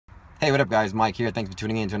Hey, what up guys, Mike here. Thanks for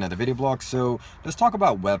tuning in to another video blog. So let's talk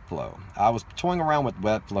about Webflow. I was toying around with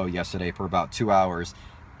Webflow yesterday for about 2 hours,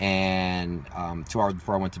 and 2 hours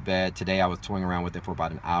before I went to bed. Today I was toying around with it for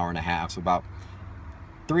about an hour and a half. So about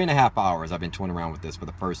 3.5 hours I've been toying around with this for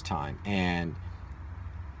the first time. And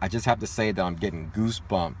I just have to say that I'm getting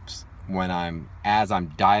goosebumps as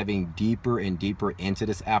I'm diving deeper and deeper into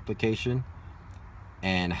this application,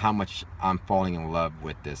 and how much I'm falling in love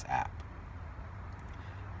with this app.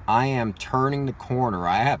 I am turning the corner.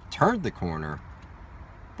 I have turned the corner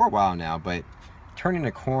for a while now, but turning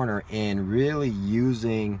the corner in really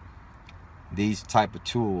using these type of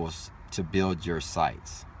tools to build your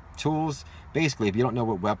sites. Tools, basically, if you don't know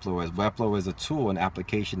what Webflow is a tool, an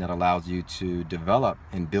application that allows you to develop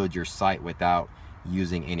and build your site without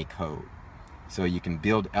using any code. So you can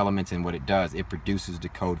build elements, and what it does, it produces the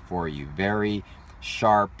code for you. Very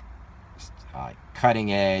sharp,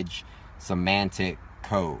 cutting edge, semantic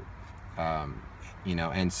code.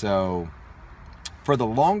 And so for the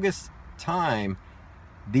longest time,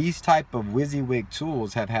 these type of WYSIWYG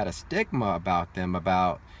tools have had a stigma about them,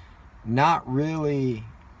 about not really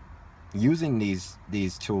using these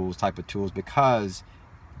type of tools because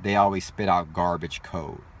they always spit out garbage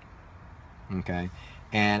code. Okay,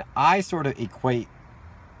 and I sort of equate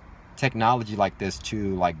technology like this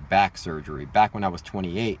to like back surgery. Back when I was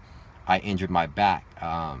 28, I injured my back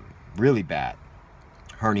really bad.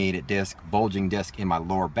 Herniated disc, bulging disc in my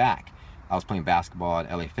lower back. I was playing basketball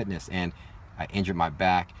at LA Fitness and I injured my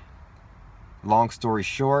back. Long story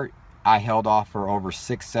short, I held off for over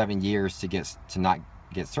 6-7 years to not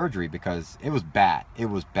get surgery because it was bad.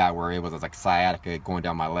 It was bad where it was like sciatica going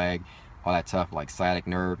down my leg, all that stuff, like sciatic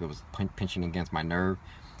nerve. It was pinching against my nerve.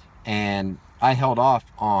 And I held off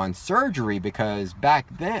on surgery because back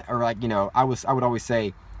then, or like, I would always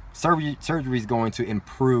say, surgery is going to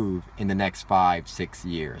improve in the next 5-6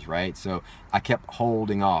 years, right? So I kept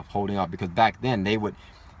holding off because back then they would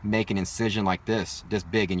make an incision like this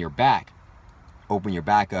big in your back, open your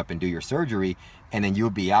back up and do your surgery, and then you'll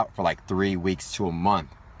be out for like 3 weeks to a month,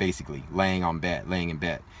 basically laying in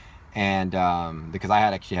bed. And because I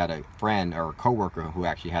actually had a friend or a coworker who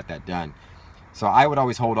actually had that done. So I would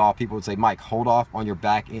always hold off. People would say, Mike, hold off on your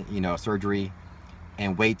back, surgery,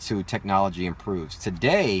 and wait till technology improves.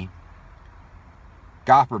 Today,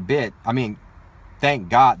 God forbid, thank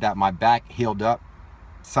God that my back healed up.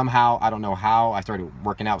 Somehow, I don't know how, I started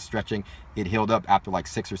working out, stretching. It healed up after like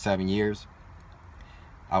 6 or 7 years.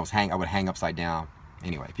 I would hang upside down.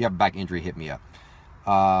 Anyway, if you have a back injury, hit me up.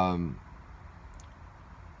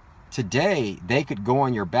 Today, they could go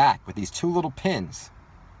on your back with these 2 little pins,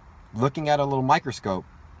 looking at a little microscope,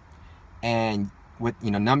 and with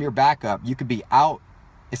numb your back up. You could be out.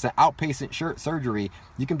 It's an outpatient surgery.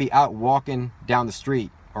 You can be out walking down the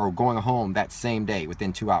street or going home that same day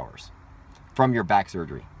within 2 hours from your back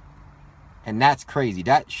surgery. And that's crazy.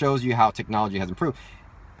 That shows you how technology has improved.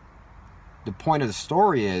 The point of the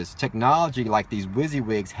story is technology like these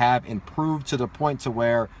WYSIWYGs have improved to the point to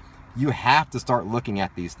where you have to start looking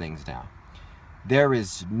at these things now. There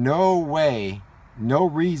is no way, no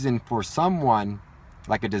reason for someone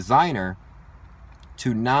like a designer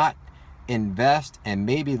to not invest and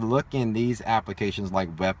maybe look in these applications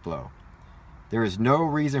like Webflow. There is no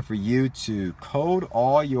reason for you to code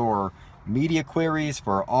all your media queries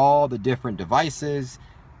for all the different devices,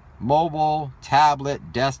 mobile,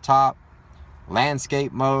 tablet, desktop,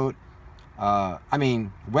 landscape mode.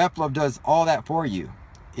 Webflow does all that for you.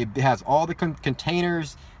 It has all the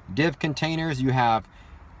containers, div containers.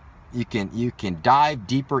 You can dive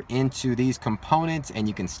deeper into these components and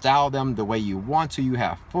you can style them the way you want to. You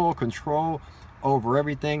have full control over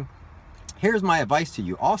everything. Here's my advice to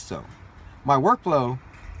you also. My workflow,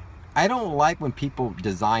 I don't like when people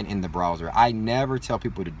design in the browser. I never tell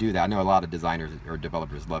people to do that. I know a lot of designers or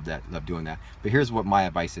developers love doing that. But here's what my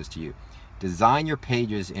advice is to you. Design your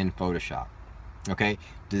pages in Photoshop. Okay?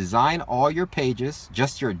 Design all your pages,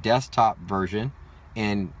 just your desktop version,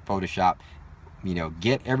 in Photoshop.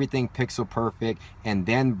 Get everything pixel perfect, and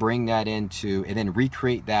then bring that and then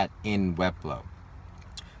recreate that in Webflow.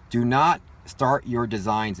 Do not start your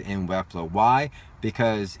designs in Webflow. Why?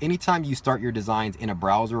 Because anytime you start your designs in a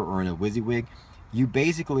browser or in a WYSIWYG, you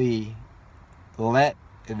basically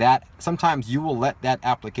sometimes you will let that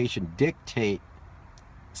application dictate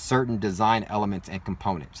certain design elements and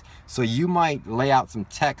components. So you might lay out some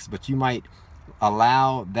text, but you might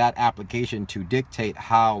allow that application to dictate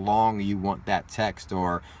how long you want that text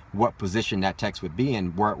or what position that text would be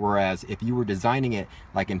in. Whereas if you were designing it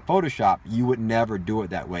like in Photoshop, you would never do it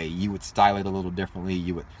that way. You would style it a little differently.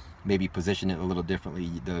 You would maybe position it a little differently.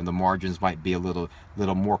 The margins might be a little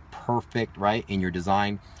more perfect, right, in your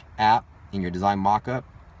design app, in your design mock-up.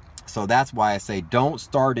 So that's why I say don't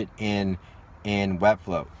start it in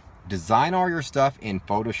Webflow. Design all your stuff in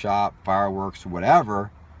Photoshop, Fireworks,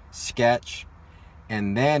 whatever, Sketch,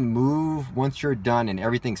 and then move once you're done and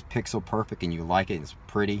everything's pixel perfect and you like it, it's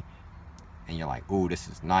pretty, and you're like, oh, this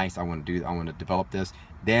is nice, I want to develop this.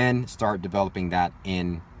 Then start developing that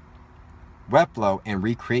in Webflow and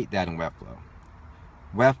recreate that in Webflow.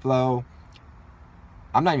 Webflow,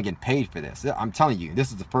 I'm not even getting paid for this. I'm telling you,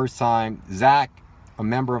 this is the first time. Zach, a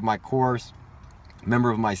member of my course, a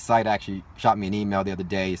member of my site, actually shot me an email the other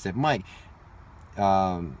day. He said, Mike,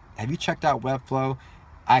 have you checked out Webflow?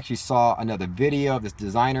 I actually saw another video of this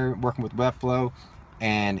designer working with Webflow,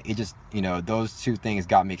 and it just, you know, those two things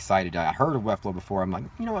got me excited. I heard of Webflow before. I'm like,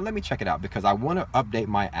 you know what, let me check it out, because I want to update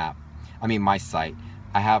my app, my site.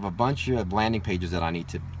 I have a bunch of landing pages that I need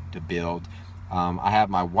to build. I have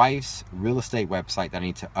my wife's real estate website that I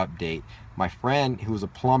need to update. My friend, who's a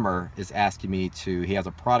plumber, is asking me to, he has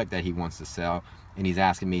a product that he wants to sell, and he's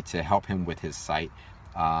asking me to help him with his site.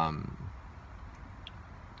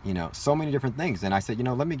 You know, so many different things. And I said, you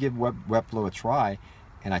know, let me give Webflow a try.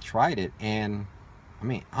 And I tried it, and I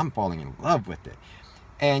mean, I'm falling in love with it.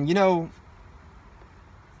 And you know,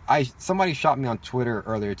 somebody shot me on Twitter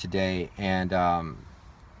earlier today, and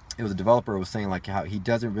it was a developer who was saying like how he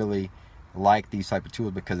doesn't really like these type of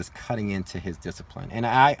tools because it's cutting into his discipline. And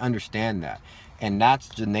I understand that, and that's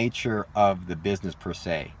the nature of the business per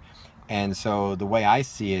se. And so the way I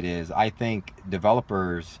see it is, I think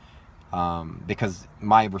developers, because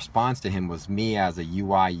my response to him was, me as a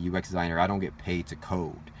UI UX designer, I don't get paid to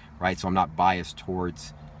code, right? So I'm not biased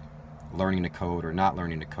towards learning to code or not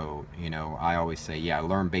learning to code. You know, I always say, yeah, I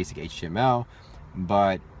learn basic HTML,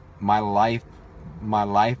 but my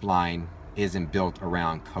lifeline isn't built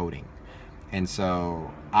around coding. And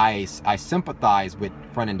so I sympathize with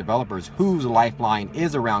front-end developers whose lifeline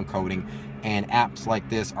is around coding, and apps like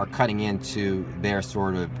this are cutting into their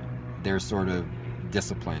sort of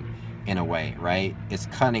discipline in a way, right? It's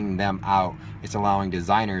cutting them out. It's allowing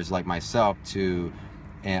designers like myself to,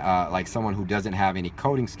 like someone who doesn't have any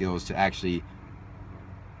coding skills, to actually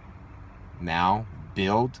now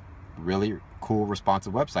build really cool,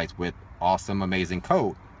 responsive websites with awesome, amazing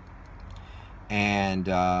code. And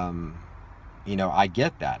you know, I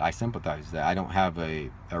get that. I sympathize with that. I don't have I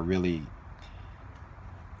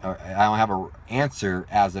don't have an answer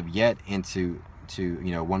as of yet to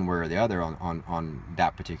you know, one way or the other on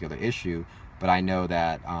that particular issue, but I know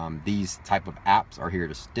that these type of apps are here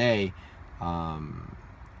to stay.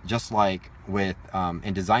 Just like with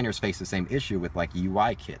and designers face the same issue with like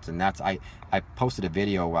UI kits, and that's I posted a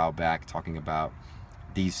video a while back talking about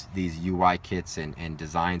these UI kits and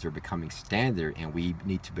designs are becoming standard, and we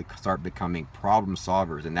need to start becoming problem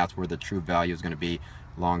solvers, and that's where the true value is going to be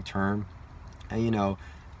long term. And you know,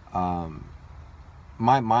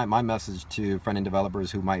 my message to front-end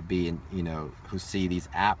developers who might be you know, who see these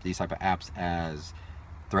type of apps as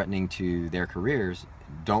threatening to their careers,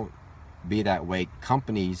 don't be that way.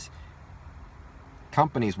 Companies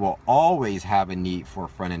will always have a need for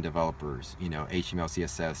front-end developers, you know, HTML,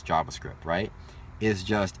 CSS, JavaScript, right? It's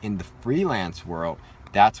just in the freelance world,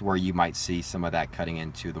 that's where you might see some of that cutting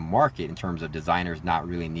into the market in terms of designers not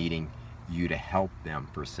really needing you to help them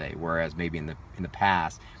per se, whereas maybe in the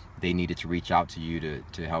past they needed to reach out to you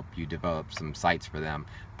to help you develop some sites for them.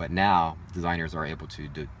 But now designers are able to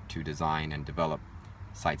design and develop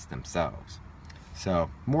sites themselves.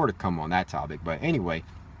 So more to come on that topic. But anyway,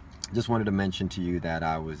 just wanted to mention to you that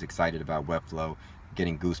I was excited about Webflow,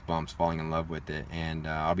 getting goosebumps, falling in love with it. And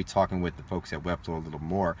I'll be talking with the folks at Webflow a little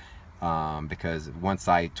more, because once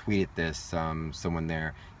I tweeted this, someone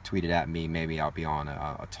there tweeted at me, maybe I'll be on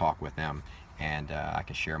a talk with them, and I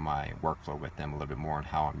can share my workflow with them a little bit more on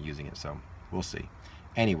how I'm using it. So we'll see.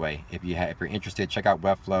 Anyway, if you're interested, check out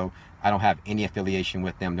Webflow. I don't have any affiliation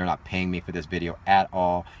with them. They're not paying me for this video at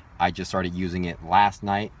all. I just started using it last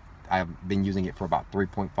night. I've been using it for about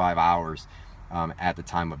 3.5 hours at the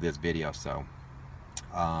time of this video. So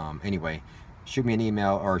anyway, shoot me an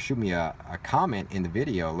email or shoot me a comment in the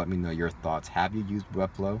video. Let me know your thoughts. Have you used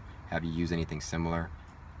Webflow? Have you used anything similar?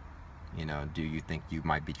 You know, do you think you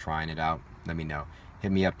might be trying it out? Let me know.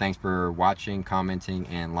 Hit me up. Thanks for watching, commenting,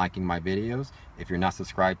 and liking my videos. If you're not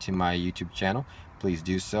subscribed to my YouTube channel, please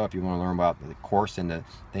do so. If you want to learn about the course and the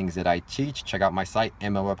things that I teach, check out my site,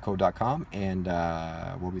 mlwebcode.com, and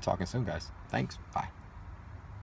we'll be talking soon, guys. Thanks. Bye.